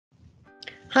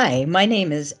Hi, my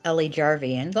name is Ellie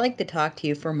Jarvie, and I'd like to talk to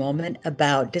you for a moment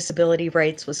about Disability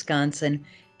Rights Wisconsin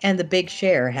and the Big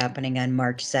Share happening on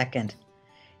March 2nd.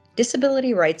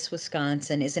 Disability Rights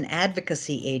Wisconsin is an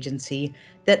advocacy agency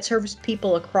that serves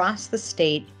people across the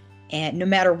state, and no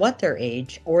matter what their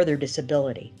age or their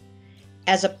disability.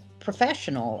 As a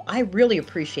professional, I really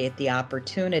appreciate the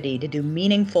opportunity to do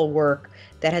meaningful work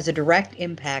that has a direct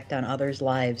impact on others'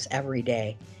 lives every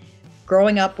day.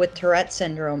 Growing up with Tourette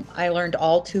syndrome, I learned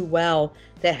all too well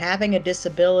that having a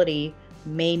disability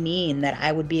may mean that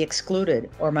I would be excluded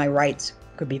or my rights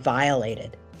could be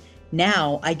violated.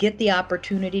 Now I get the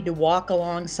opportunity to walk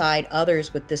alongside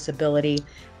others with disability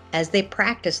as they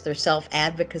practice their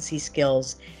self-advocacy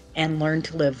skills and learn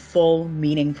to live full,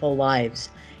 meaningful lives.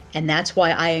 And that's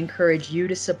why I encourage you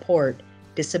to support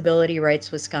Disability Rights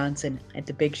Wisconsin at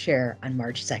the Big Share on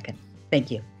March 2nd.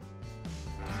 Thank you.